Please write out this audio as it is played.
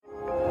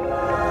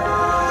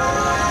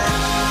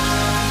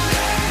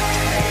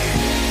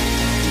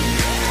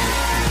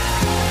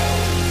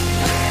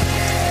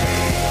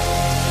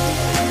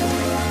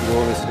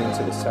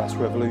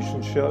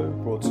Revolution show,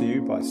 brought to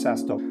you by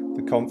SaaStock,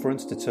 the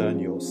conference to turn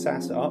your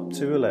SaaS up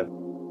to 11.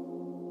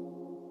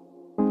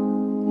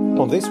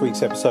 On this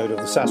week's episode of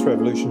the SaaS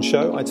Revolution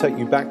show, I take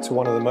you back to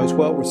one of the most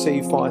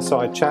well-received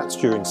fireside chats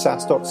during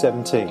SaaStock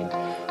 17.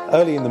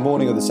 Early in the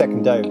morning of the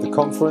second day of the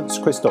conference,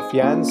 Christoph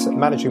Jans,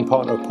 managing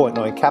partner of Point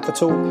 9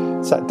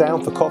 Capital, sat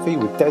down for coffee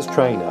with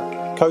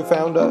Traynor,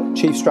 co-founder,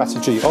 chief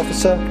strategy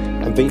officer,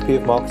 and VP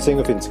of marketing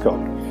of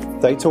Intercom.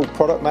 They talk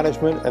product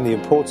management and the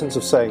importance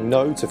of saying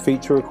no to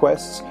feature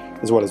requests,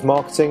 as well as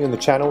marketing and the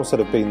channels that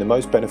have been the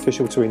most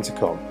beneficial to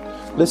Intercom.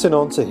 Listen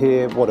on to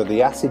hear what are the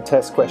acid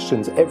test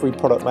questions every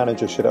product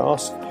manager should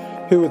ask,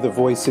 who are the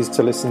voices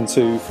to listen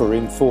to for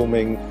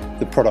informing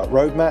the product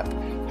roadmap,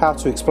 how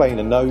to explain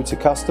a no to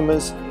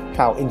customers,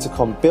 how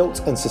Intercom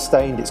built and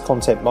sustained its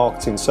content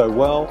marketing so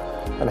well,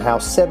 and how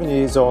 7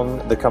 years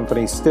on, the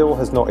company still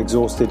has not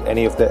exhausted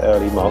any of their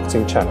early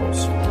marketing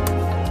channels.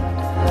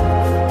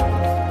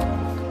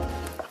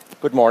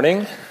 Good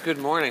morning. Good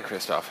morning,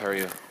 Christoph. How are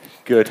you?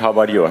 Good. How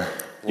about you?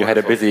 Wonderful. You had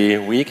a busy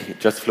week.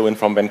 Just flew in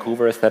from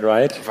Vancouver, is that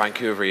right?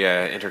 Vancouver,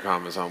 yeah.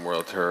 Intercom is on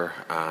world tour,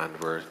 and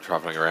we're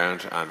traveling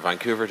around. And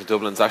Vancouver to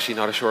Dublin's actually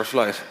not a short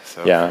flight.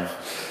 So yeah.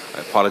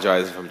 I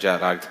apologise if I'm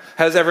jet lagged.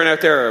 How's everyone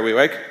out there? Are we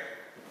awake?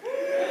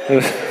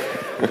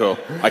 Cool.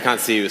 I can't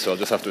see you, so I'll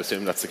just have to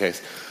assume that's the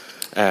case.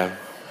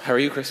 How are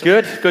you,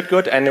 Christoph?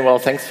 Good. And well,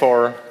 thanks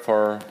for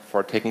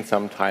taking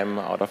some time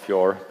out of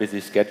your busy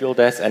schedule,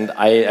 Des. And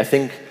I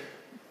think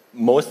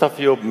most of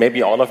you,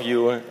 maybe all of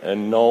you,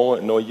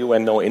 know you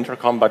and know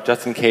Intercom, but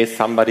just in case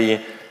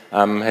somebody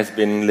has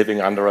been living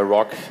under a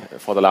rock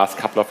for the last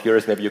couple of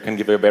years, maybe you can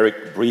give a very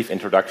brief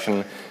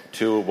introduction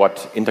to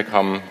what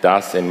Intercom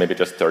does in maybe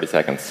just 30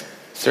 seconds.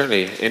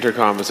 Certainly.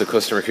 Intercom is a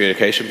customer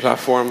communication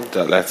platform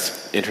that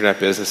lets internet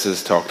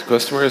businesses talk to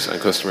customers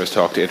and customers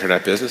talk to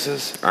internet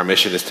businesses. Our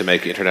mission is to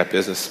make internet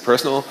business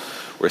personal.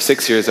 We're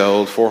 6 years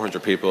old,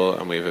 400 people,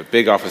 and we have a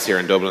big office here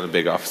in Dublin, a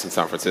big office in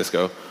San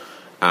Francisco.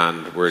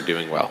 And we're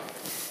doing well.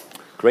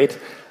 Great.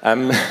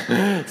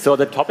 So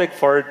the topic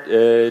for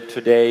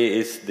today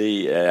is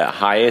the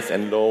highs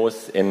and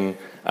lows in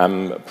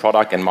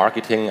product and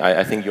marketing.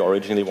 I think you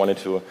originally wanted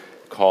to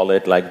call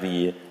it like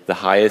the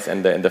highs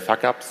and the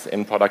fuck-ups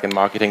in product and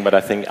marketing, but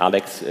I think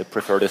Alex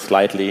preferred a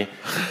slightly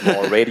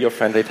more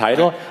radio-friendly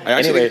title. I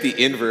actually think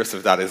the inverse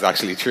of that is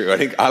actually true. I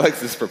think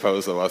Alex's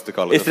proposal was to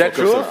call it is the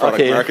fuck-ups of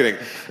product marketing,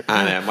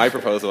 and my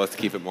proposal was to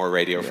keep it more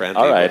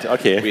radio-friendly. All right,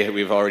 okay.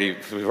 We've already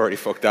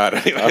fucked that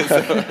anyway.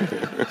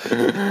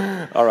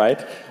 So. All right.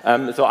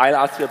 So I'll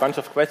ask you a bunch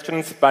of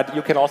questions, but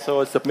you can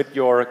also submit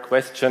your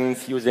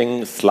questions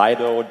using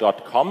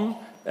slido.com.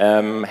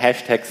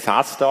 Hashtag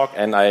SaaStock,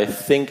 and I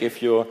think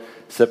if you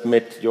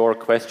submit your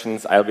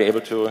questions, I'll be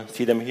able to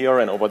see them here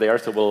and over there,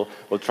 so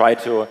we'll try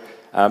to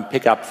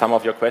pick up some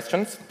of your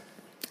questions.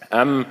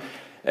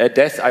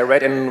 Des, I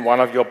read in one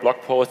of your blog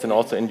posts and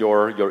also in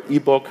your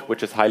ebook,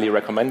 which is highly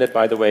recommended,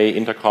 by the way,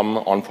 Intercom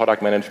on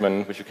Product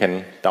Management, which you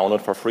can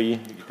download for free,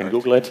 you can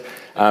Google it,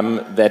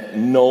 that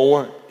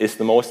no is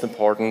the most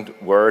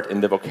important word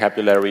in the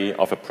vocabulary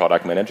of a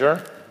product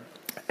manager.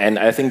 And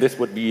I think this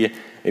would be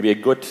maybe a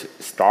good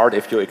start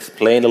if you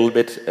explain a little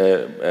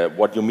bit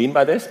what you mean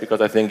by this, because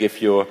I think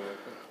if you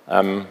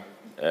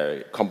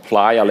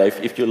comply or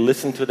if you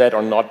listen to that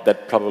or not,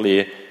 that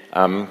probably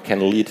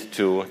can lead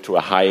to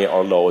a high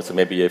or low. So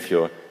maybe if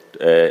you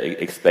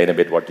explain a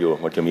bit what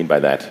you mean by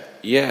that.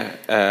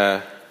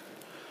 Yeah.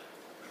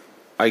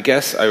 I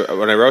guess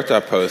when I wrote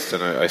that post,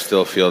 and I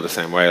still feel the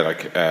same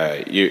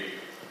way,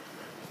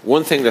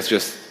 one thing that's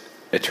just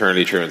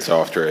eternally true in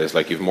software is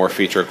like you have more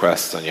feature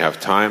requests than you have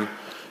time.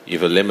 You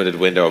have a limited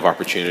window of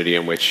opportunity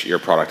in which your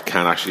product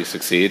can actually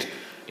succeed.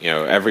 You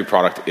know, every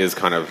product is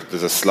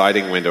there's a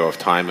sliding window of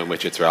time in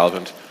which it's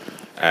relevant.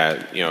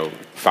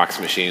 Fax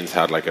machines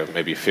had like a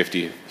maybe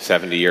 50,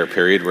 70 year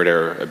period where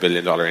they're $1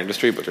 billion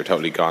industry, but they're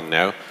totally gone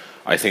now.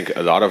 I think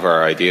a lot of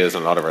our ideas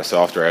and a lot of our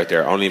software out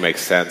there only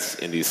makes sense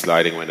in these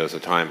sliding windows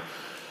of time.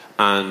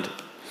 And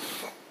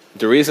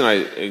the reason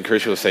I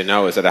encourage people to say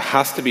no is that it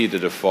has to be the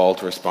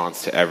default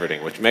response to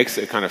everything, which makes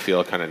it kind of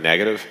feel kind of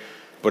negative,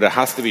 but it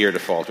has to be your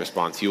default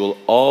response. You will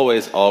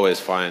always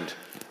find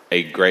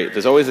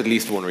there's always at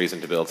least one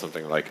reason to build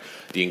something, like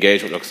the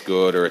engagement looks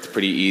good, or it's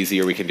pretty easy,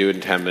 or we can do it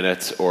in 10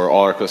 minutes, or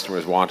all our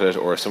customers want it,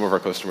 or some of our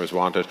customers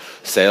want it,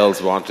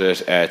 sales want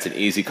it, it's an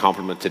easy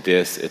complement to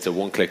this, it's a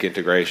one-click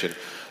integration.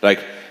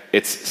 Like,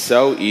 it's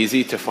so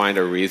easy to find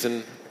a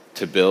reason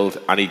to build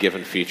any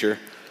given feature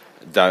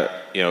that,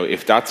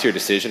 if that's your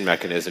decision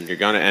mechanism, you're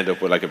going to end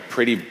up with like a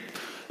pretty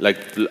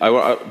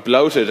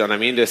bloated, and I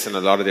mean this in a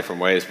lot of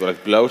different ways, but a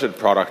bloated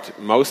product,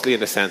 mostly in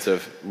the sense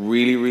of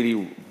really,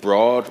 really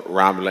broad,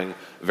 rambling,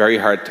 very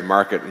hard to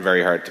market and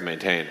very hard to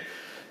maintain.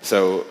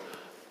 So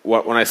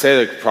when I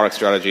say that product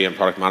strategy and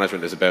product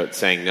management is about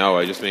saying no,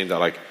 I just mean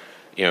that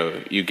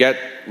you get,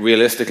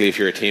 realistically, if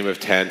you're a team of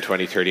 10,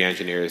 20, 30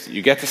 engineers,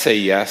 you get to say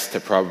yes to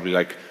probably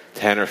like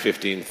 10 or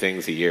 15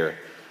 things a year.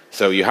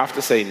 So you have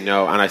to say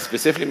no, and I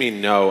specifically mean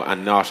no,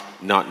 and not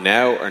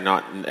now or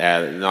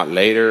not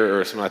later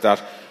or something like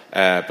that.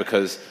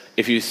 because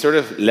if you sort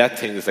of let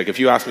things, like if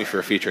you ask me for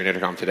a feature in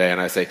Intercom today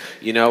and I say,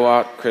 you know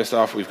what,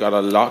 Christoph, we've got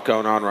a lot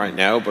going on right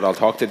now, but I'll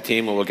talk to the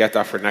team and we'll get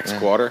that for next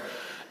quarter.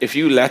 If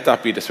you let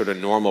that be the sort of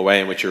normal way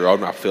in which your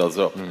roadmap fills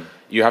up,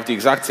 you have the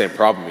exact same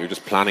problem. You're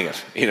just planning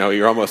it.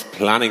 You're almost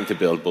planning to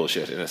build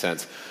bullshit in a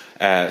sense.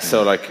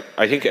 So like,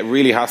 I think it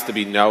really has to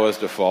be no as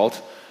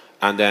default,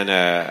 and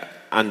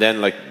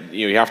then like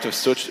you have to have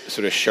such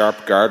sort of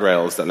sharp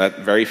guardrails that let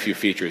very few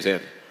features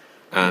in,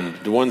 and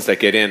the ones that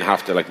get in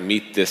have to like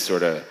meet this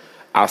sort of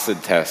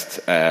acid test.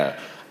 I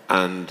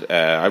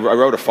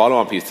wrote a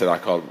follow-on piece to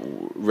that called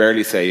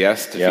 "Rarely Say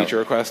Yes to Feature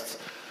Requests."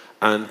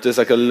 And there's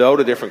like a load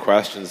of different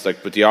questions,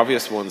 like, but the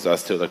obvious ones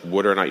as to like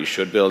whether or not you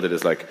should build it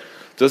is like,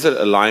 does it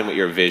align with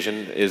your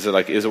vision? Is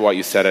it what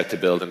you set out to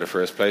build in the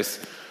first place?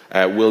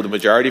 Will the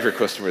majority of your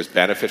customers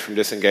benefit from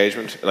this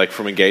engagement, like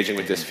from engaging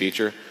with this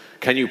feature?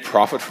 Can you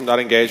profit from that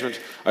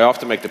engagement? I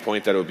often make the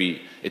point that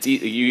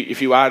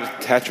if you add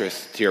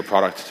Tetris to your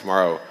product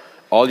tomorrow,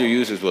 all your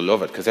users will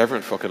love it because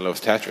everyone fucking loves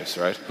Tetris,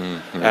 right?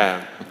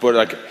 But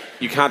like,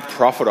 you can't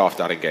profit off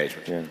that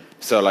engagement. Yeah.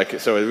 So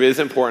it is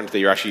important that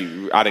you're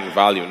actually adding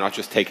value, not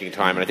just taking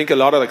time. And I think a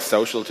lot of like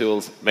social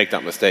tools make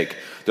that mistake.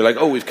 They're like,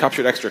 oh, we've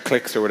captured extra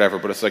clicks or whatever,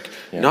 but it's like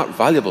not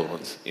valuable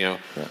ones, Yeah.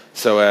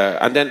 So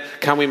and then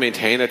can we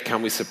maintain it?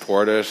 Can we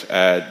support it?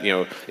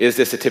 Is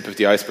this a tip of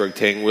the iceberg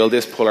thing? Will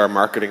this pull our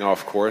marketing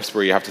off course?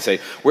 Where you have to say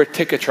we're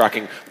ticket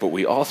tracking, but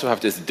we also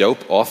have this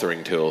dope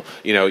authoring tool.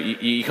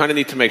 You kind of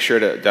need to make sure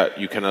that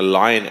you can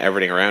align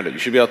everything around it. You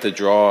should be able to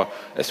draw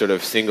a sort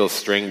of single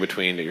string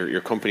between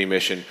your company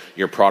mission,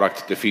 your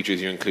product, the features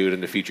you include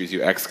and the features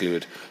you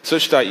exclude,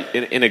 such that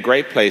in a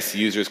great place,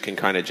 users can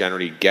kind of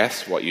generally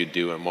guess what you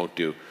do and won't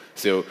do.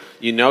 So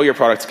your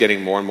product's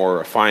getting more and more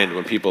refined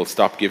when people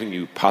stop giving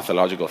you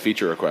pathological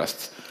feature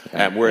requests.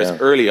 Whereas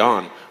early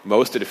on,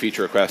 most of the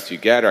feature requests you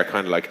get are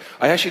kind of like,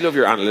 I actually love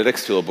your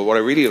analytics tool, but what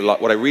I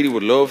really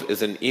would love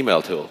is an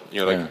email tool. And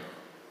you're like,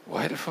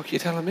 why the fuck are you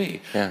telling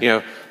me?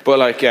 But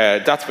like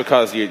that's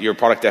because your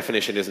product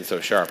definition isn't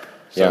so sharp.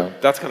 So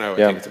that's kind of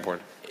how I think it's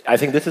important. I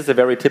think this is a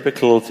very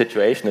typical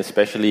situation,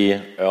 especially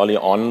early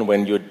on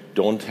when you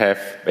don't have,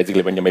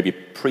 basically when you're maybe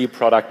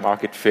pre-product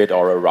market fit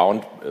or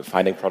around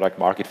finding product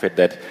market fit,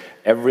 that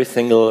every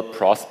single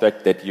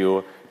prospect that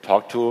you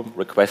talk to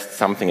requests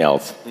something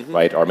else,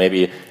 right? Or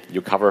maybe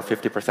you cover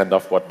 50%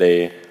 of what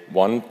they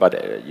want, but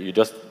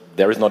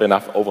there is not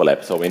enough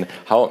overlap. So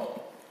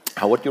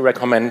how would you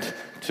recommend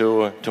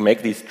to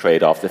make these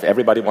trade-offs? If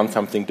everybody wants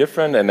something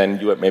different, and then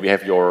you maybe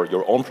have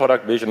your own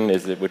product vision,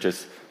 which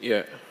is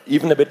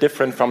even a bit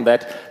different from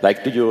that.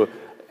 Like,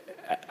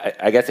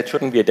 I guess it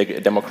shouldn't be a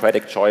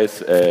democratic choice.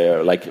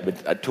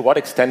 To what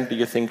extent do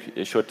you think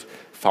should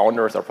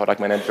founders or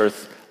product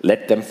managers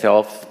let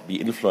themselves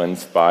be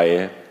influenced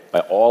by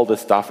all the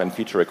stuff and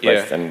feature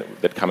requests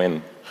that come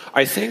in?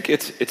 I think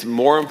it's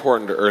more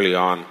important early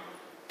on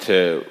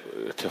to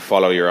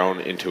follow your own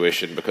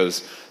intuition,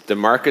 because the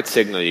market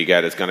signal you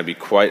get is going to be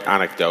quite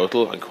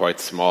anecdotal and quite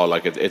small.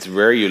 Like it's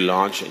rare you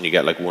launch and you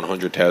get like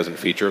 100,000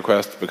 feature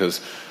requests,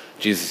 because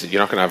Jesus, you're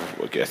not going to have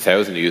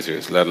 1,000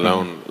 users, let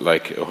alone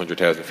like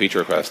 100,000 feature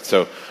requests.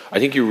 So I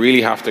think you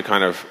really have to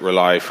kind of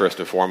rely first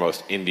and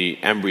foremost in the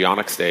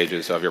embryonic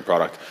stages of your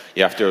product.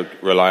 You have to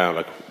rely on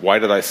like, why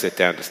did I sit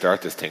down to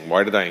start this thing?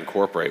 Why did I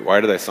incorporate?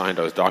 Why did I sign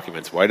those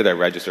documents? Why did I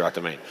register that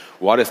domain?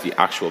 What is the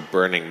actual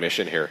burning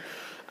mission here?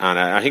 And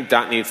I think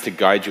that needs to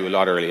guide you a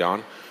lot early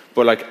on.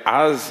 But like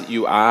as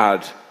you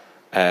add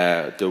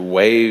the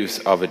waves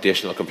of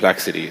additional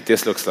complexity,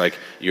 this looks like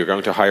you're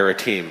going to hire a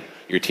team.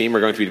 Your team are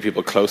going to be the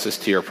people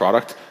closest to your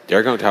product.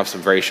 They're going to have some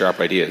very sharp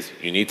ideas.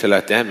 You need to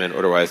let them in,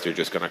 otherwise they're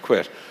just going to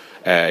quit.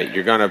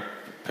 You're going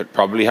to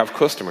probably have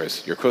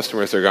customers. Your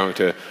customers are going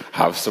to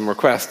have some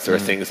requests or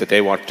things that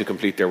they want to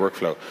complete their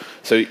workflow.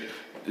 So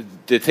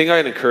the thing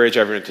I'd encourage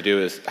everyone to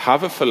do is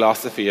have a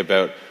philosophy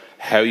about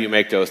how you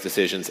make those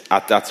decisions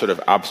at that sort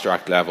of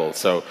abstract level.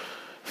 So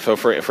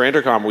for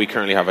Intercom, we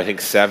currently have, I think,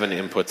 7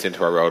 inputs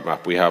into our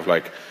roadmap. We have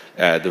like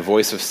the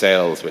voice of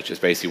sales, which is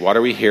basically what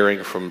are we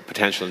hearing from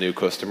potential new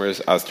customers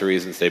as to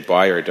reasons they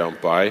buy or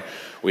don't buy.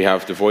 We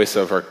have the voice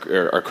of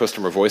our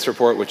customer voice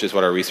report, which is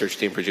what our research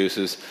team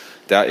produces.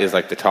 That is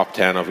like the top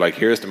 10 of like,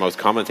 here's the most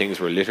common things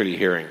we're literally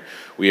hearing.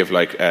 We have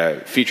like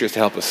features to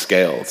help us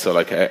scale. So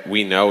like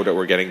we know that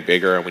we're getting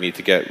bigger and we need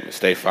to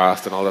stay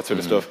fast and all that sort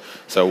of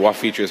stuff. So what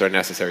features are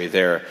necessary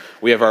there?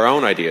 We have our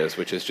own ideas,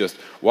 which is just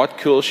what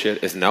cool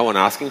shit is no one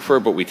asking for,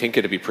 but we think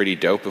it'd be pretty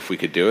dope if we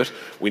could do it.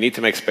 We need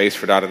to make space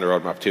for that in the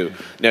roadmap too.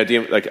 Now,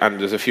 and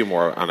there's a few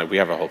more, and we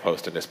have a whole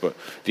post on this, but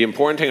the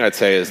important thing I'd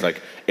say is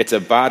like, it's a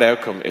bad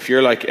outcome if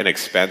you're like an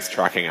expense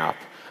tracking app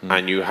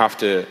and you have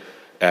to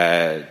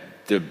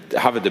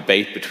have a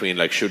debate between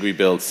like, should we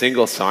build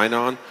single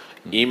sign-on,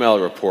 email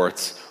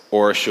reports,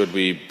 or should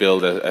we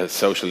build a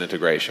social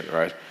integration,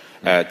 right?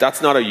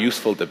 That's not a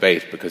useful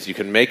debate, because you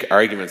can make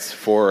arguments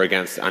for or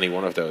against any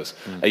one of those.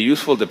 A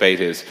useful debate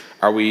is,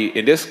 are we,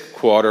 in this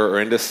quarter or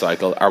in this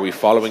cycle, are we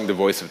following the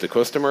voice of the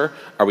customer?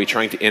 Are we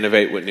trying to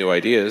innovate with new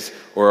ideas?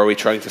 Or are we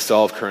trying to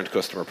solve current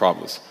customer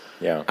problems?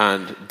 Yeah.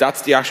 And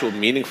that's the actual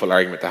meaningful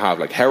argument to have.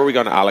 Like, how are we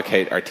going to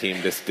allocate our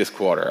team this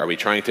quarter? We're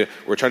trying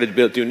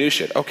to do new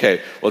shit.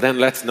 Okay, well then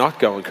let's not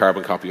go and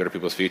carbon copy other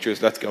people's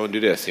features. Let's go and do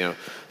this,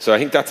 So I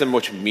think that's a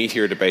much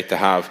meatier debate to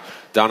have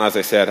than, as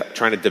I said,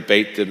 trying to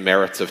debate the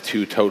merits of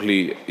two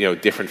totally,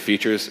 different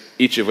features,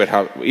 each of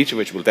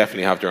which will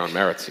definitely have their own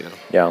merits,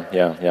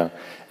 Yeah.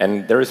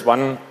 And there is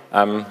one,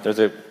 there's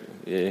a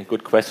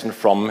good question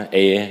from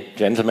a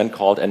gentleman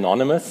called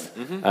Anonymous.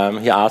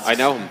 He asked... I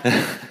know him.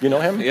 You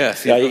know him?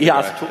 Yes. Yeah, he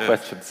asked two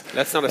questions.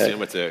 Let's not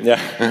assume it's a...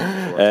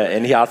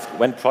 And he asked,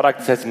 when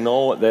product says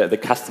no, the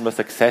customer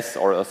success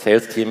or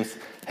sales teams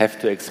have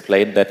to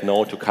explain that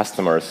no to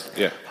customers.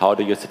 Yeah. How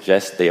do you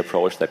suggest they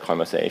approach that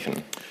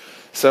conversation?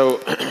 So...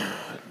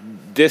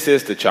 This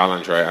is the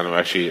challenge, right? And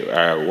actually,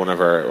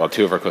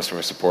 two of our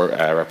customer support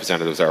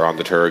representatives are on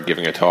the tour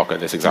giving a talk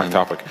on this exact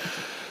topic.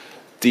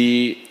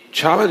 The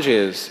challenge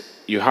is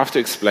you have to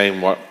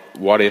explain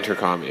what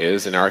Intercom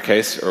is in our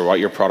case, or what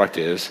your product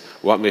is,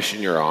 what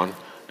mission you're on,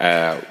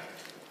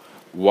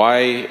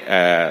 why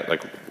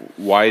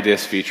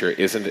this feature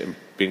isn't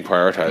being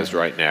prioritized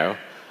right now.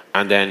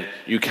 And then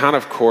you can,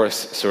 of course,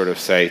 sort of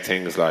say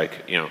things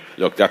like,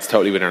 look, that's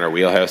totally within our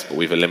wheelhouse, but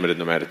we've a limited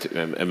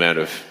amount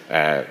of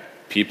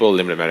people,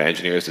 limited amount of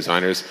engineers,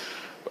 designers.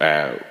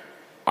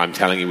 I'm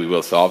telling you we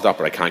will solve that,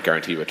 but I can't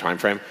guarantee you a time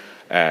frame.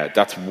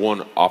 That's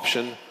one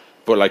option.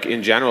 But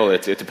in general,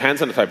 it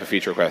depends on the type of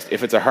feature request.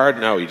 If it's a hard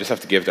no, you just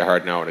have to give the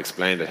hard no and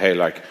explain that, hey,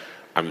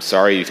 I'm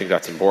sorry you think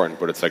that's important,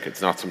 but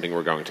it's not something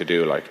we're going to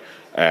do.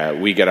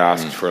 We get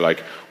asked for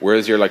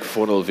where's your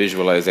funnel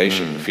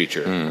visualization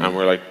feature? And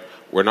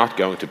we're not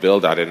going to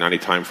build that in any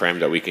time frame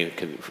that we can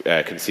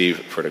conceive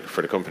for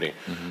the company.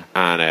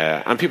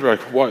 And people are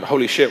like, what,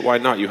 holy shit, why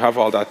not? You have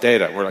all that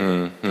data. And we're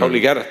like, totally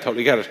get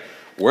it.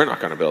 We're not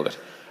going to build it.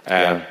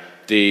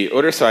 The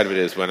other side of it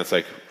is when it's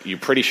you're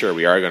pretty sure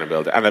we are going to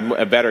build it. And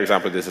a better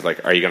example of this is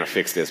are you going to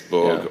fix this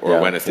bug?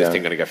 Or when is this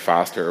thing going to get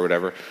faster or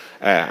whatever?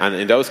 And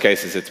in those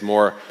cases, it's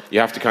more,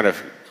 you have to kind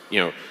of,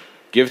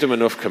 give them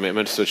enough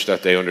commitment such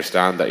that they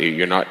understand that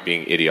you're not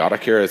being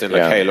idiotic here. As in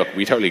hey, look,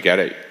 we totally get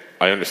it.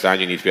 I understand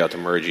you need to be able to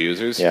merge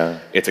users. Yeah.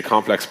 It's a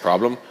complex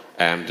problem.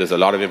 There's a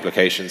lot of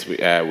implications we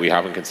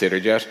haven't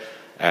considered yet.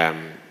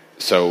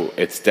 So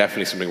it's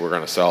definitely something we're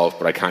going to solve,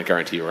 but I can't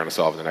guarantee we're going to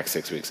solve in the next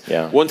 6 weeks.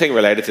 Yeah. One thing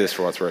related to this,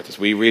 for what's worth, is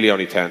we really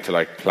only tend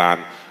to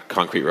plan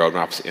concrete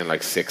roadmaps in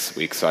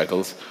 6-week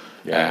cycles.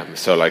 Yeah.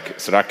 So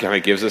that kind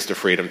of gives us the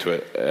freedom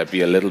to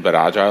be a little bit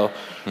agile.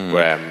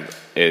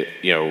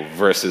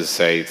 Versus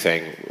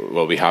saying,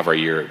 well, we have our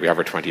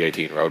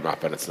 2018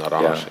 roadmap and it's not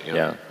on it.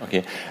 Yeah.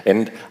 Okay.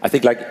 And I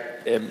think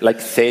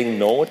saying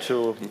no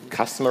to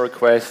customer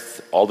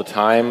requests all the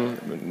time,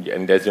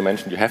 and as you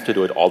mentioned, you have to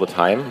do it all the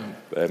time.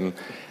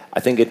 I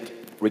think it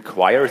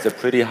requires a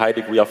pretty high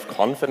degree of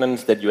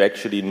confidence that you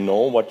actually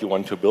know what you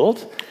want to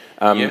build.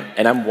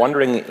 And I'm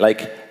wondering,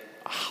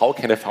 how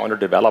can a founder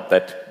develop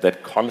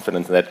that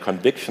confidence, that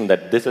conviction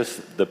that this is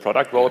the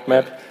product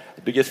roadmap?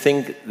 Do you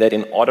think that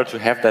in order to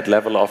have that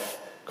level of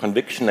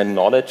conviction and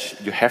knowledge,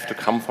 you have to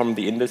come from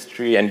the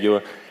industry and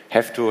you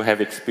have to have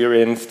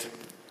experienced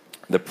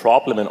the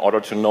problem in order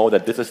to know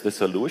that this is the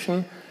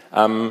solution?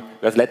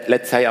 Because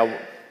let's say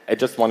I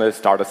just want to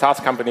start a SaaS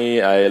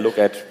company, I look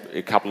at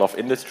a couple of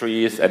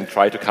industries and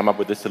try to come up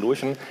with a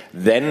solution.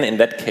 Then in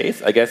that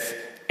case, I guess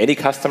any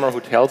customer who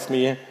tells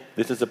me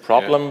this is a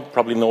problem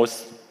probably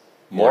knows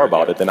more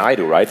about it than I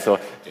do, right? So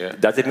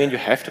does it mean you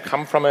have to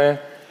come from a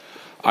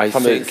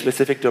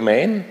specific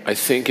domain? I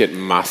think it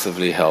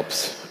massively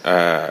helps.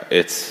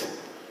 It's,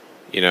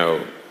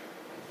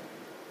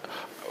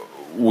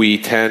 we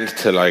tend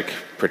to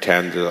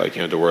pretend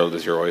that the world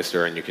is your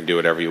oyster and you can do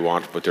whatever you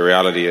want. But the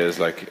reality is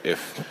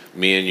if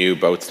me and you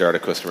both start a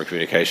customer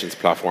communications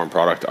platform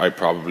product, I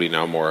probably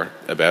know more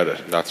about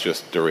it. That's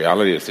just the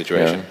reality of the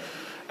situation.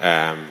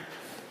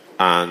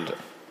 And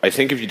I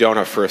think if you don't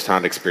have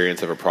first-hand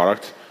experience of a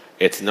product,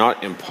 it's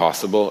not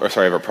impossible, of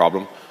a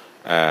problem.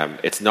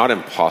 It's not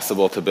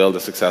impossible to build a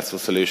successful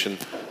solution,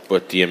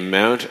 but the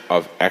amount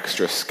of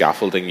extra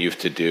scaffolding you have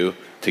to do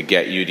to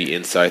get you the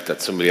insight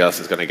that somebody else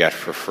is going to get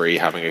for free,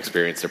 having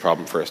experienced the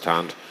problem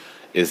firsthand,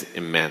 is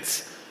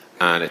immense.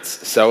 And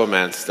it's so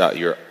immense that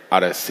you're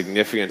at a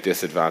significant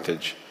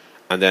disadvantage.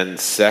 And then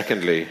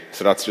secondly,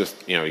 so that's just,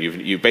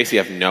 you basically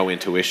have no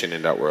intuition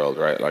in that world,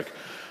 right?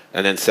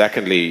 And then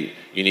secondly,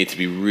 you need to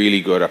be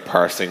really good at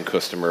parsing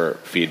customer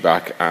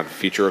feedback and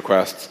feature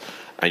requests.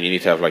 And you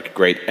need to have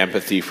great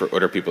empathy for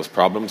other people's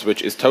problems,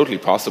 which is totally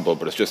possible,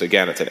 but it's just,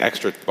 again, it's an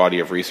extra body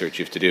of research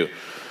you have to do.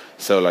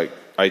 So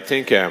I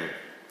think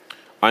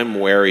I'm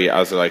wary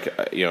as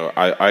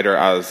either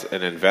as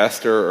an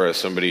investor or as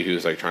somebody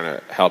who's trying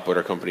to help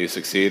other companies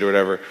succeed or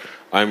whatever.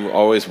 I'm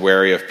always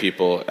wary of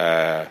people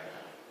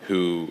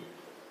who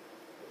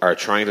are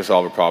trying to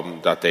solve a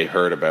problem that they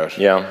heard about,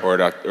 or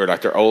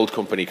that their old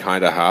company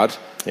kind of had,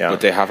 but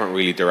they haven't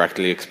really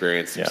directly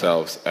experienced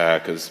themselves.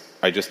 Because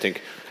I just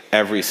think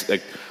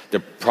the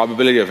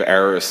probability of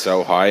error is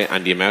so high,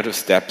 and the amount of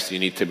steps you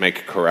need to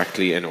make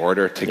correctly in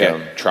order to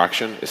get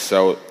traction is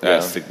so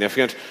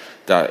significant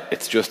that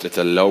it's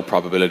a low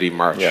probability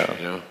march. Yeah.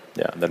 You know?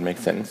 Yeah, that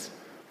makes sense.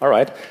 All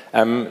right.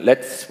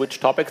 Let's switch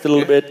topics a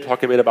little bit,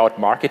 talk a bit about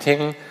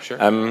marketing. Sure.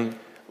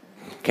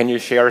 Can you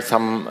share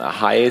some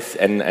highs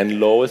and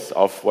lows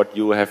of what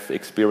you have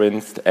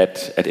experienced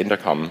at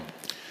Intercom?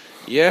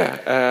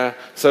 Yeah.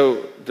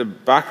 So the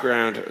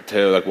background to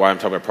like why I'm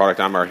talking about product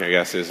and marketing, I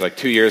guess, is like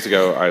 2 years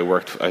ago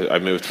I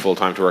moved full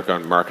time to work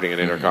on marketing at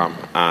Intercom,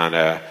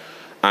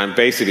 and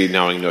basically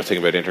knowing nothing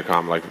about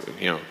Intercom, like,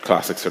 you know,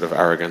 classic sort of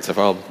arrogance of,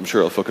 oh, I'm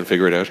sure I'll fucking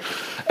figure it out.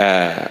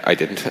 I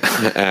didn't.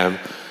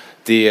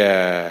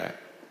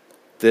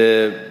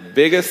 The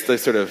biggest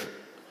sort of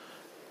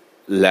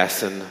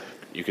lesson,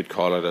 you could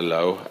call it a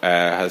low,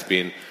 has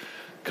been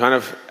kind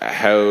of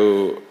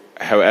how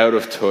out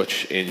of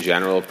touch in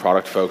general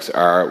product folks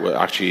are with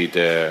actually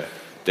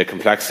the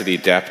complexity,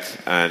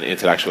 depth, and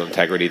intellectual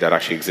integrity that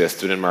actually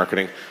exists within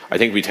marketing. I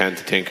think we tend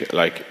to think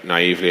like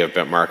naively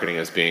about marketing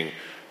as being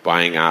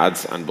buying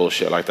ads and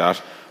bullshit like that,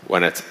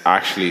 when it's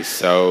actually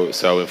so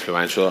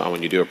influential, and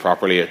when you do it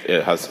properly,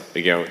 it has,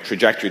 you know,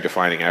 trajectory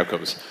defining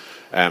outcomes.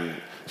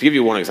 To give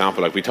you one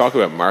example, like we talk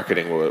about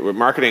marketing.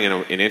 Marketing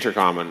in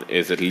Intercom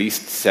is at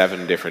least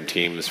 7 different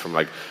teams, from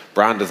like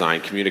brand design,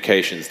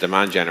 communications,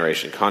 demand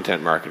generation,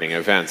 content marketing,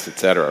 events,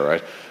 etc.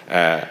 Right?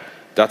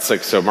 That's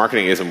like, so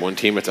marketing isn't one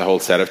team; it's a whole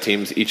set of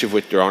teams, each of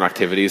which their own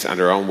activities and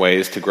their own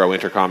ways to grow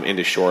Intercom in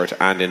the short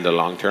and in the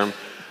long term.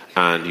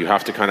 And you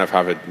have to kind of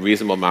have a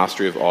reasonable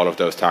mastery of all of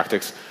those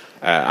tactics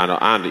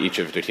and each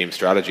of their team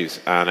strategies.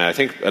 And I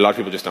think a lot of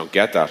people just don't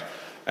get that.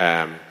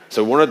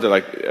 So one of the,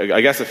 like,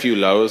 I guess a few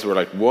lows were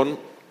like, one,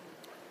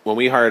 when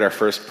we hired our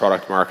first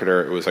product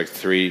marketer, it was like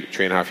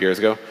 3.5 years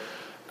ago.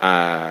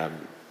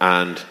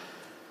 And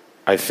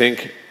I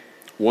think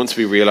once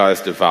we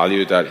realized the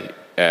value that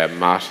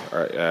Matt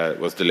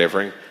was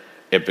delivering,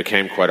 it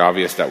became quite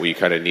obvious that we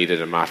kind of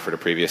needed a Matt for the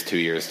previous 2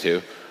 years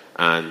too.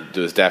 And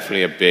there was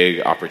definitely a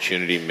big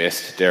opportunity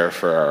missed there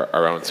for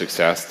our own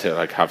success to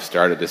like have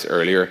started this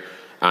earlier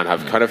and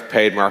have kind of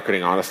paid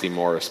marketing honestly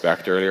more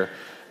respect earlier.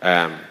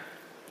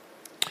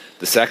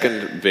 The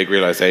second big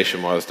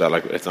realization was that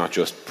like it's not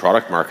just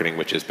product marketing,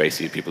 which is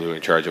basically people who are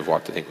in charge of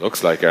what the thing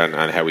looks like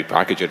and how we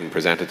package it and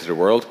present it to the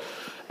world.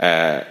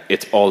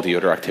 It's all the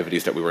other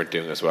activities that we weren't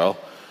doing as well.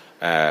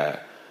 I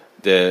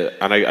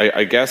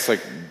guess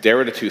like they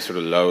were the two sort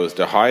of lows.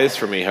 The highs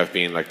for me have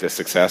been like the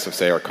success of,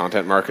 say, our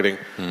content marketing.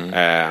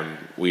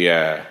 We've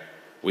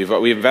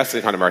invested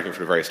in kind of marketing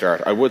from the very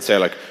start. I would say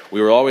like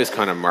we were always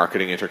kind of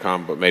marketing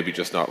Intercom, but maybe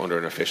just not under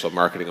an official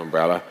marketing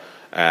umbrella.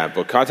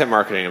 But content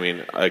marketing, I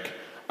mean, like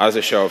as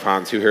a show of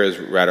hands, who here has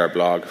read our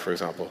blog, for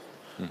example?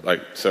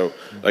 Like, so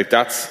like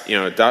that's, you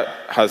know, that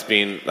has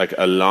been like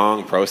a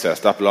long process.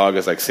 That blog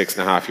is like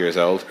 6.5 years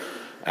old,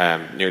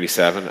 nearly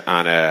 7,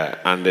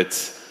 and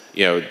it's,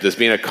 you know, there's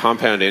been a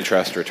compound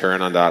interest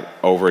return on that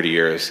over the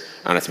years,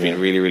 and it's been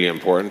really, really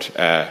important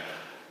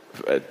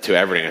to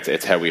everything.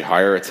 It's how we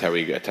hire, it's how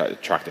we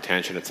attract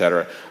attention,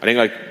 etc. I think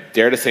like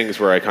they're the things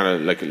where I kind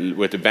of like,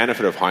 with the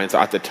benefit of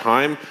hindsight, at the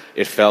time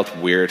it felt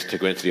weird to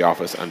go into the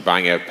office and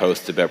bang out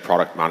posts about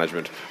product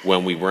management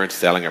when we weren't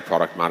selling a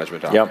product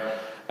management app.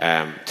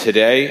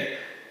 Today,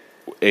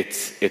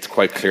 it's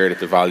quite clear that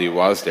the value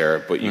was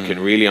there, but you can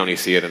really only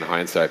see it in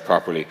hindsight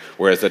properly.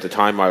 Whereas at the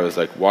time I was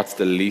like, what's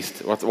the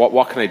least,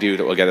 what can I do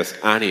that will get us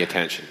any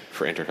attention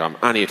for Intercom?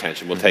 Any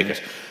attention, we'll take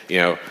it, you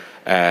know.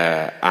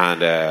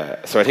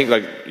 So I think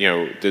like, you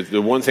know,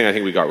 the one thing I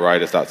think we got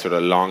right is that sort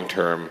of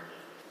long-term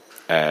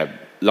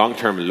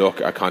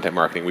look at content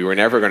marketing. We were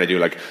never going to do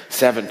like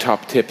 7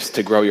 top tips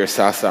to grow your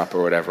SaaS app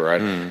or whatever,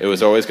 right? It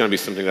was always going to be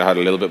something that had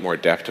a little bit more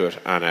depth to it,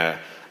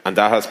 and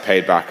that has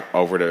paid back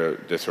over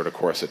the sort of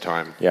course of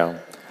time. Yeah,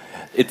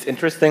 it's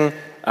interesting.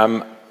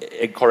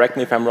 Correct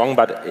me if I'm wrong,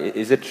 but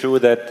is it true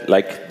that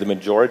like the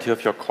majority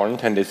of your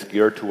content is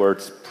geared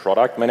towards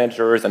product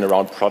managers and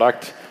around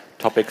product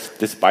topics,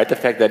 despite the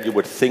fact that you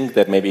would think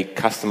that maybe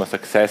customer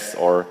success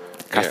or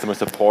customer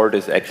support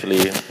is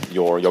actually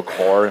your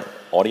core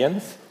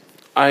audience?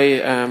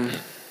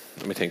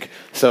 Let me think.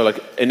 So, like,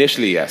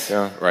 initially, yes.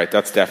 Yeah. Right,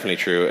 that's definitely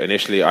true.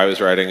 Initially, I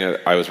was writing it.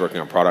 I was working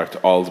on product.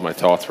 All of my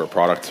thoughts were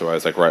product. So I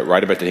was like,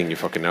 write about the thing you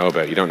fucking know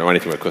about. You don't know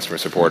anything about customer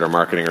support or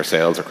marketing or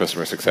sales or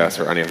customer success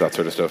or any of that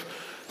sort of stuff.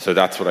 So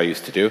that's what I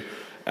used to do.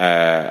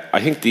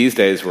 I think these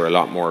days we're a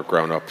lot more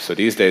grown up. So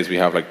these days we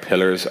have like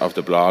pillars of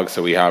the blog.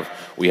 So we have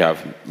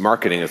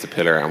marketing as a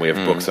pillar, and we have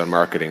books on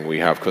marketing. We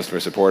have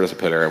customer support as a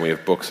pillar, and we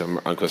have books on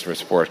customer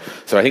support.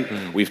 So I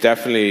think we've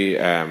definitely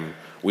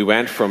we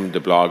went from the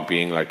blog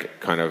being like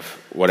kind of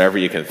whatever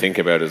you can think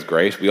about is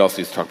great. We also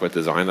used to talk about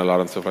design a lot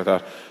and stuff like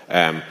that.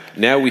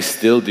 Now we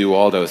still do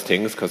all those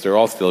things because they're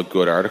all still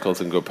good articles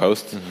and good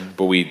posts,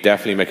 but we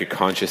definitely make a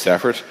conscious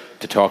effort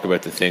to talk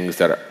about the things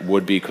that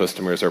would-be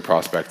customers or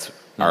prospects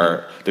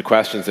are the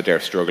questions that they're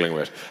struggling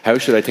with. How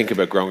should I think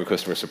about growing a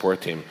customer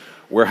support team?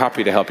 We're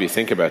happy to help you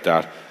think about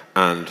that,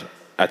 and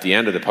at the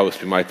end of the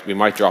post, we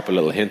might drop a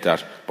little hint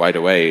that, by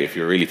the way, if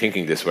you're really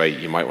thinking this way,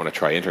 you might want to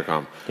try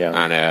Intercom. Yeah.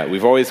 And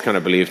we've always kind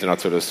of believed in that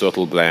sort of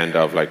subtle blend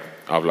of like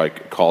of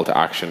like call to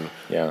action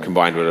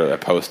combined with a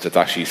post that's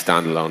actually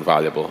standalone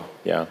valuable.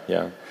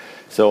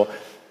 So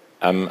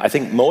I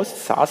think most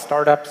SaaS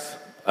startups,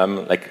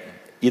 like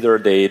either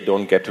they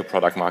don't get to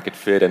product market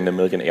fit and $1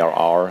 million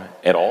ARR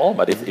at all,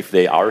 but if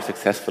they are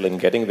successful in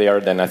getting there,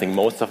 then I think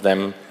most of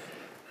them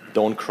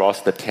don't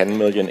cross the 10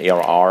 million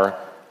ARR,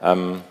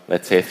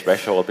 let's say,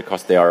 threshold,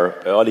 because they are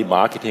early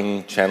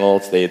marketing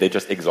channels. They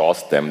just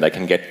exhaust them. They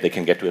can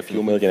get to a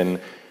few million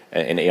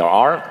in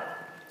ARR,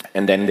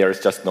 and then there's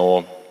just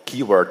no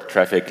keyword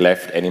traffic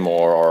left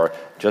anymore, or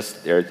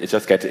it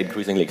just gets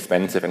increasingly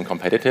expensive and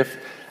competitive.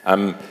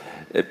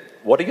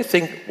 What do you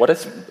think?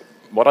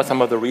 What are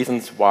some of the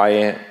reasons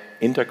why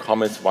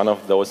Intercom is one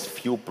of those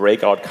few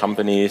breakout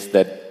companies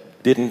that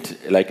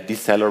didn't like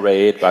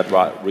decelerate, but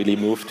really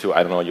moved to,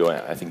 I don't know,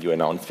 I think you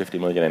announced 50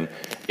 million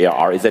in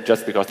ARR. Is that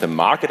just because the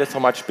market is so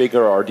much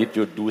bigger, or did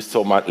you do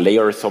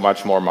layer so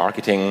much more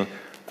marketing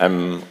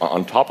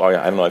on top? Or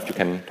I don't know if you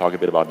can talk a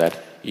bit about that.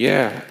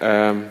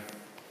 Yeah,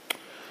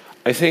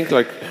 I think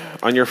like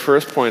on your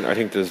first point, I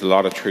think there's a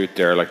lot of truth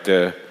there. Like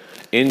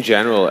in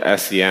general,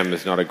 SEM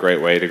is not a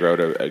great way to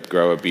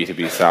grow a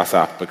B2B SaaS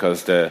app,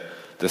 because the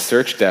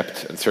search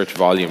depth and search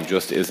volume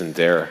just isn't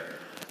there.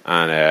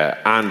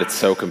 And it's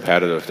so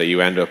competitive that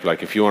you end up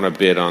like, if you want to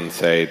bid on,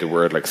 say, the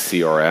word like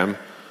CRM,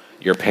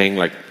 you're paying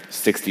like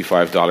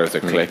 $65 a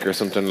click or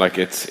something. Like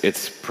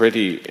it's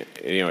pretty,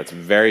 it's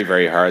very,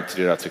 very hard to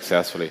do that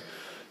successfully.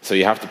 So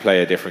you have to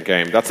play a different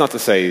game. That's not to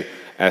say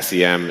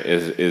SEM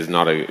is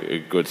not a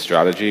good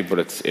strategy, but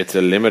it's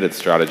a limited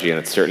strategy, and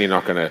it's certainly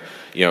not going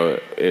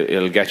to,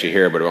 it'll get you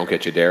here, but it won't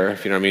get you there.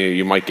 If you know what I mean,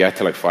 you might get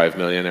to like 5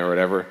 million or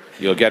whatever.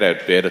 You'll get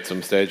outbid at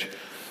some stage.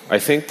 I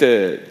think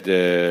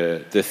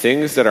the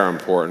things that are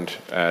important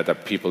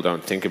that people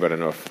don't think about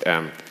enough,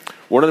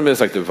 one of them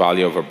is like the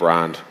value of a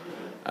brand.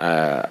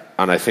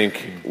 And I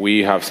think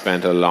we have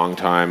spent a long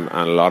time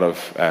and a lot of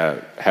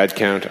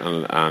headcount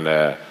and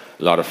a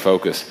lot of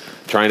focus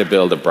trying to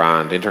build a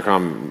brand.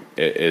 Intercom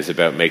is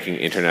about making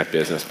internet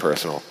business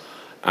personal.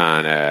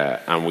 And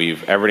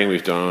everything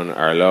we've done,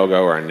 our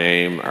logo, our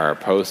name, our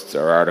posts,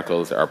 our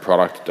articles, our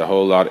product, the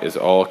whole lot is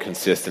all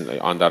consistently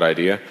on that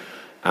idea.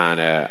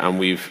 And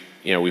we've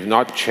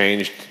not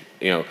changed.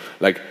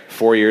 Like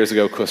 4 years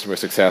ago, customer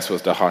success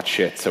was the hot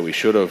shit. So we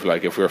should have,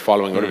 like, if we were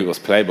following other people's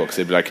playbooks,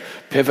 they'd be like,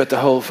 pivot the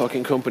whole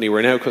fucking company.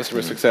 We're now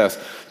customer success.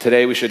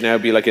 Today, we should now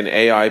be like an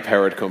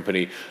AI-powered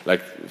company.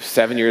 Like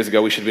 7 years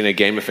ago, we should be in a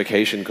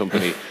gamification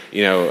company.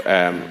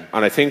 And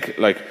I think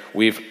like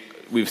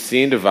we've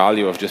seen the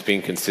value of just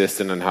being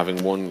consistent and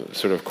having one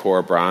sort of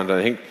core brand. And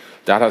I think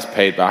that has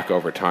paid back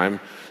over time.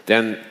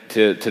 Then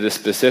to the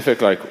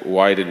specific, like,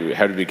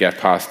 how did we get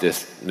past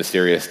this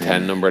mysterious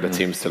 10 number that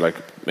seems to like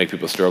make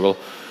people struggle?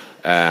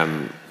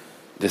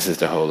 This is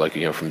the whole, like,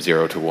 from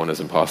 0 to 1 is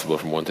impossible,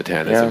 from 1 to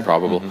 10 is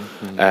improbable.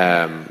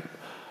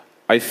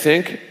 I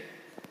think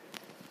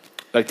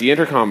like the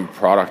Intercom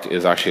product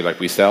is actually like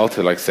we sell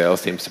to like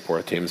sales teams,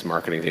 support teams,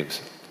 marketing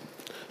teams.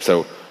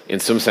 So in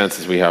some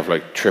senses we have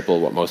like triple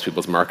what most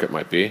people's market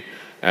might be.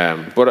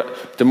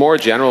 But the more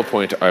general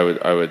point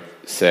I would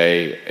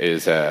say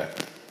is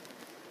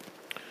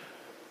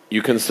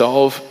you can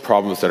solve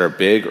problems that are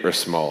big or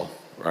small,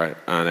 right?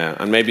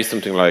 And maybe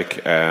something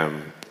like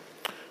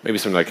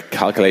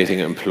calculating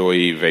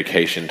employee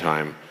vacation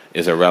time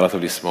is a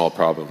relatively small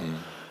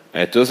problem.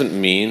 It doesn't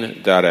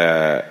mean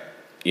that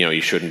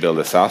you shouldn't build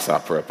a SaaS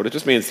app for it, but it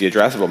just means the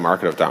addressable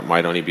market of that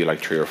might only be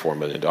like $3 or $4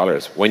 million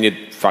when you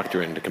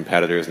factor in the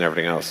competitors and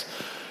everything else.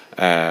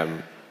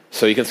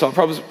 So you can solve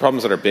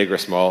problems that are big or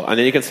small, and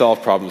then you can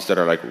solve problems that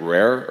are like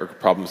rare or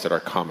problems that are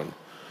common.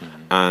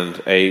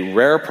 And a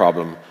rare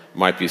problem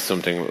might be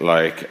something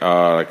like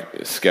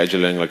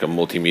scheduling like a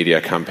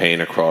multimedia campaign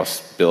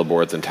across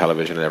billboards and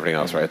television and everything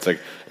else, right?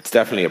 It's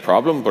definitely a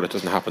problem, but it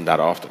doesn't happen that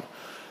often.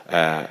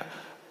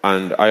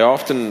 And I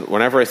often,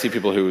 whenever I see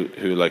people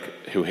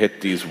who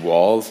hit these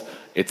walls,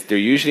 they're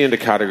usually in the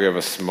category of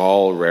a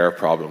small, rare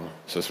problem.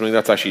 So something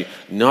that's actually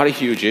not a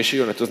huge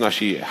issue, and it doesn't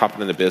actually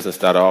happen in the business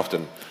that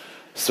often,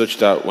 such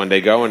that when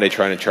they go and they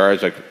try to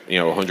charge like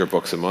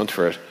 $100 a month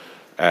for it,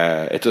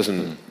 it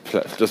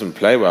doesn't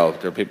play well.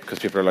 Because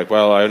people are like,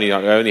 well, I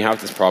only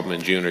have this problem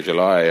in June or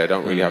July. I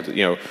don't really have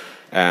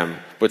to,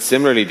 But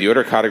similarly, the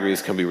other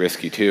categories can be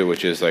risky too,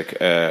 which is like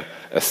a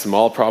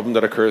small problem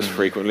that occurs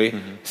frequently,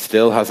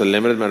 still has a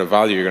limited amount of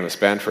value you're going to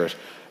spend for it,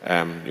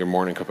 your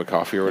morning cup of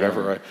coffee or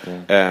whatever, right?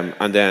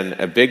 And then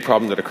a big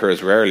problem that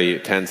occurs rarely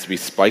tends to be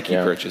spiky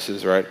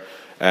purchases, right?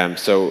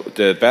 So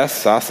the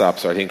best SaaS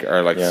apps, I think,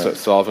 are like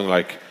solving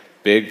like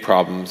big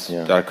problems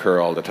that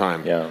occur all the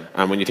time.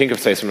 And when you think of,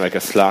 say, something like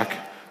a Slack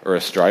or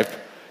a Stripe,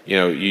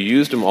 you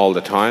use them all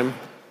the time,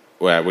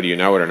 whether you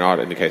know it or not.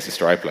 In the case of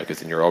Stripe, like,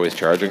 as in you're always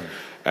charging.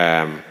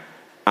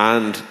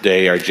 And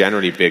they are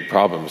generally big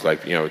problems,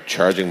 like,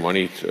 charging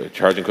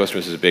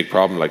customers is a big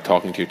problem, like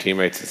talking to your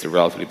teammates is a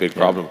relatively big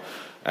problem.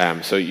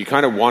 So you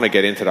kind of want to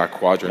get into that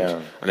quadrant.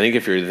 And I think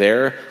if you're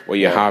there, what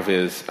you have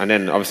is, and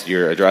then obviously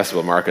your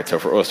addressable market. So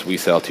for us, we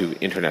sell to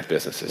internet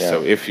businesses.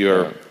 So if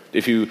you're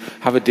if you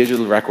have a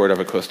digital record of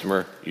a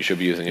customer, you should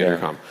be using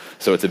intercom.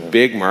 So it's a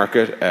big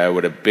market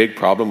with a big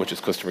problem, which is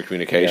customer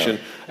communication.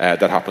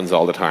 That happens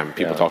all the time.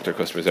 People talk to their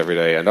customers every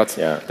day, and that's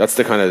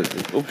the kind of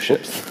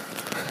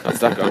that's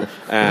that gone.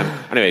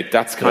 Anyway,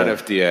 that's kind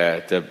of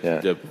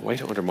the wait,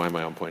 don't undermine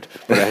my own point.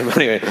 But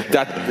anyway,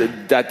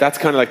 that's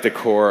kind of like the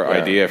core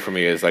idea for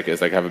me is like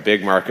have a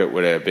big market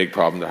with a big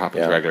problem that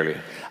happens regularly.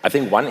 I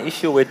think one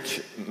issue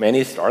which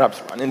many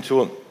startups run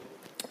into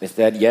is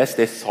that, yes,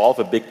 they solve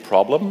a big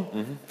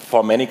problem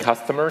for many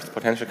customers,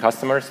 potential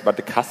customers, but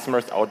the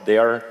customers out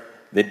there,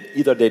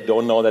 they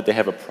don't know that they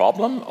have a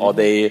problem, or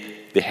they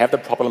have the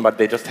problem, but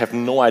they just have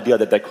no idea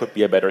that there could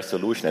be a better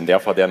solution, and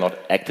therefore they're not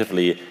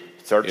actively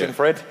searching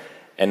for it.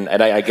 And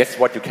I guess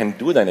what you can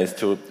do then is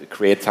to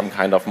create some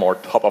kind of more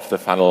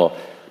top-of-the-funnel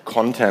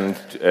content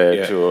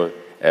to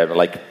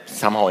like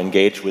somehow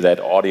engage with that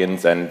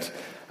audience and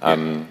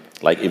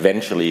like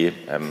eventually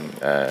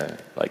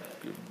like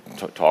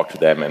talk to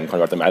them and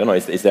convert them. I don't know,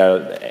 is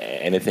there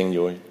anything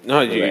you...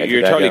 No,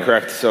 you're totally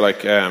correct. So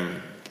like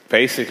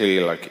basically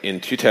like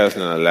in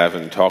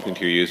 2011, talking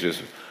to your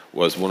users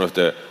was one of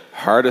the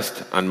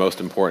hardest and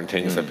most important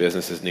things that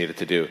businesses needed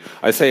to do.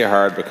 I say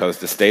hard because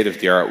the state of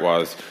the art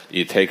was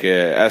you take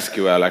a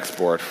SQL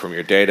export from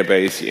your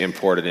database, you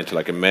import it into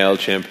like a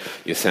MailChimp,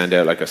 you send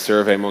out like a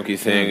SurveyMonkey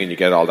thing and you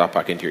get all that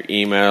back into your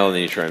email and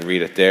then you try and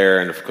read it there,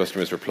 and if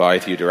customers reply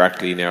to you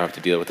directly, you now have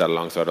to deal with that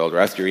alongside all the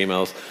rest of your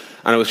emails.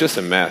 And it was just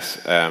a mess.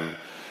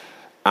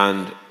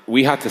 And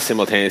we had to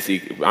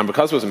simultaneously, and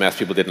because it was a mess,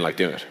 people didn't like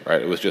doing it,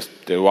 right? It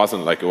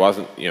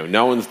wasn't,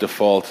 no one's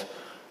default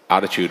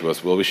attitude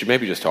was, well, we should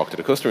maybe just talk to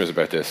the customers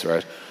about this,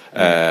 right?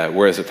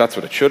 Whereas if that's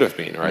what it should have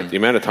been, right? The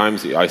amount of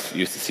times I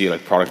used to see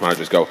like product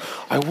managers go,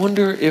 I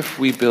wonder if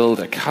we build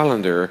a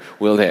calendar,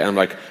 will they? And I'm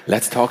like,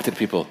 let's talk to the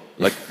people.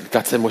 Like,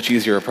 that's a much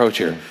easier approach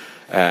here.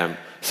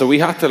 So we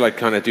had to like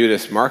kind of do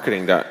this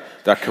marketing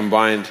that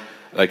combined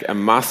like a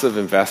massive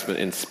investment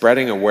in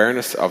spreading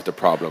awareness of the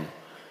problem.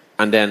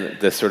 And then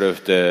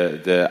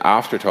the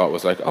afterthought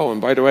was like, oh, and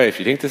by the way, if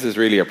you think this is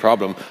really a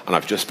problem, and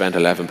I've just spent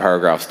 11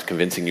 paragraphs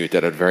convincing you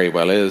that it very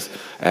well is,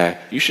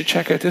 you should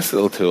check out this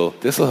little tool.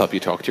 This will help you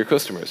talk to your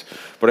customers.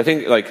 But I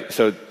think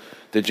so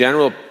the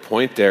general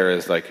point there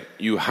is like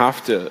you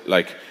have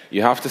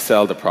to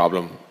sell the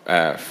problem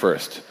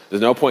first.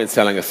 There's no point in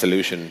selling a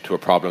solution to a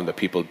problem that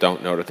people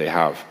don't know that they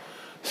have.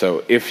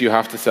 So if you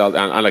have to sell,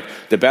 and like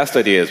the best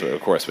idea is,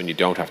 of course, when you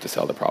don't have to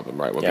sell the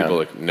problem, right? When people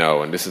like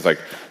know, and this is like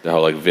the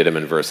whole like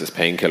vitamin versus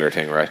painkiller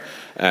thing, right?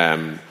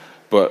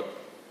 But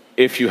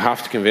if you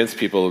have to convince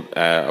people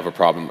of a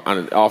problem,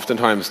 and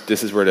oftentimes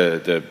this is where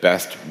the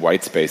best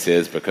white space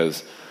is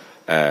because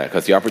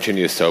the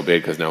opportunity is so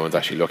big because no one's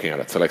actually looking at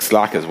it. So like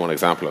Slack is one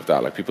example of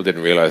that. Like people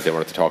didn't realize they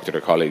wanted to talk to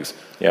their colleagues.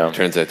 It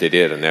turns out they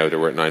did, and now they're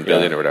worth 9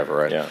 billion or whatever,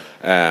 right?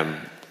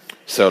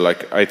 So,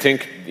 like, I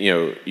think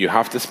you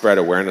have to spread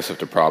awareness of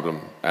the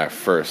problem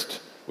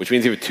first, which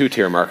means you have a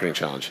 2-tier marketing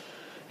challenge.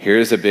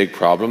 Here's a big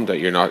problem that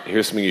you're not.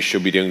 Here's something you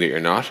should be doing that you're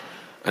not.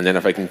 And then,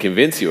 if I can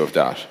convince you of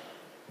that,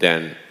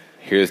 then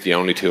here's the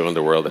only tool in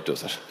the world that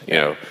does it.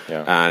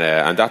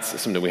 And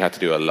that's something we had to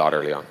do a lot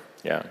early on.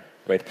 Yeah,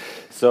 great.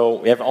 So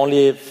we have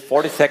only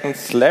 40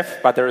 seconds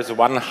left, but there is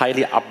one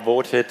highly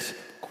upvoted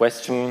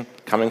question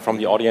coming from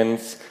the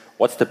audience.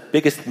 What's the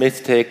biggest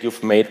mistake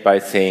you've made by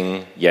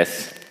saying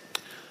yes?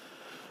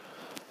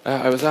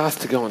 I was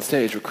asked to go on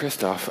stage with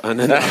Christoph, and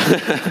then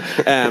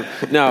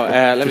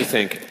let me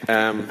think.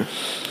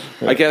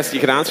 I guess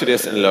you can answer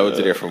this in loads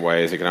of different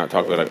ways. You can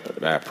talk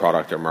about like,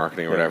 product or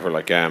marketing or whatever.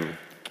 Like,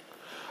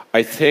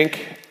 I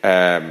think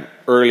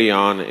early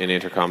on in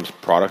Intercom's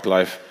product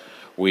life,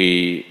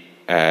 we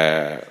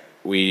a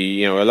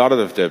lot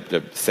of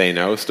the say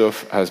no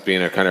stuff has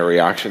been a kind of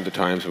reaction to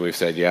times when we've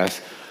said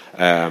yes.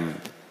 I'd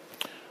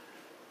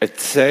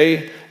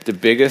say the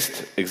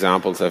biggest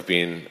examples have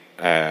been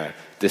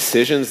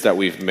decisions that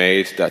we've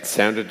made that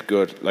sounded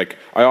good. Like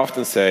I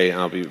often say, and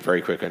I'll be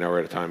very quick, I know we're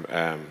out of time,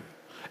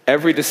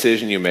 every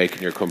decision you make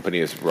in your company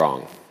is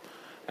wrong.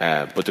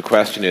 But the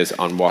question is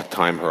on what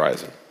time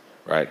horizon,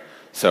 right?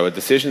 So a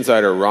decision's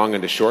either wrong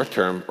in the short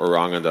term or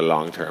wrong in the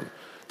long term.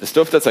 The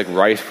stuff that's like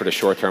right for the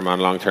short term and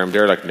long term,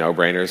 they're like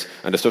no-brainers.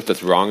 And the stuff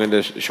that's wrong in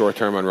the short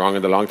term and wrong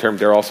in the long term,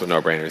 they're also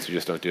no-brainers. You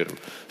just don't do them.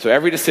 So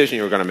every decision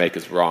you're going to make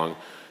is wrong.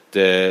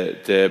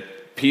 The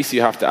piece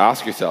you have to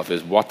ask yourself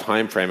is, what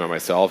time frame am I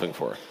solving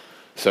for?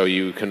 So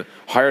you can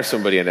hire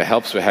somebody and it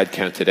helps with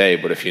headcount today,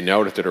 but if you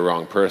know that they're the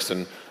wrong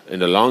person, in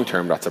the long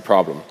term, that's a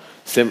problem.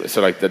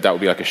 So like that would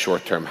be like a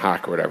short-term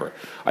hack or whatever.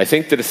 I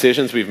think the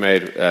decisions we've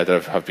made that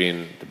have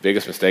been the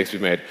biggest mistakes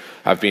we've made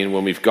have been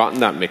when we've gotten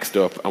that mixed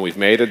up and we've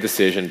made a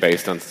decision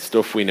based on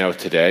stuff we know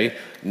today,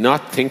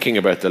 not thinking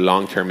about the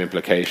long-term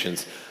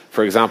implications.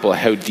 For example,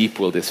 how deep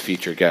will this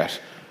feature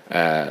get?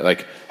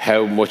 Like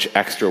how much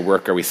extra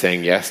work are we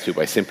saying yes to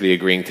by simply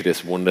agreeing to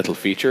this one little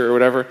feature or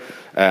whatever?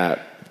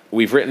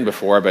 We've written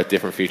before about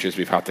different features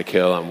we've had to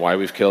kill and why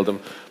we've killed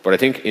them, but I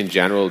think in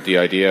general the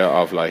idea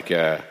of like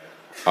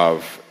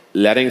of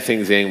letting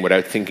things in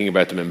without thinking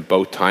about them in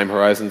both time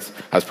horizons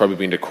has probably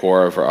been the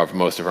core of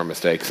most of our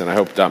mistakes. And I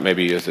hope that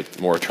maybe is a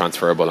more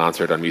transferable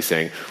answer than me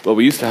saying, well,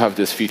 we used to have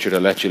this feature that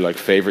let you like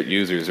favorite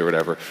users or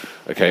whatever.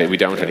 Okay, we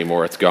don't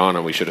anymore. It's gone,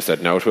 and we should have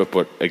said no to it.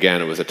 But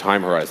again, it was a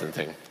time horizon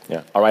thing.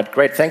 Yeah. All right.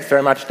 Great. Thanks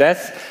very much,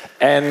 Des.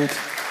 And.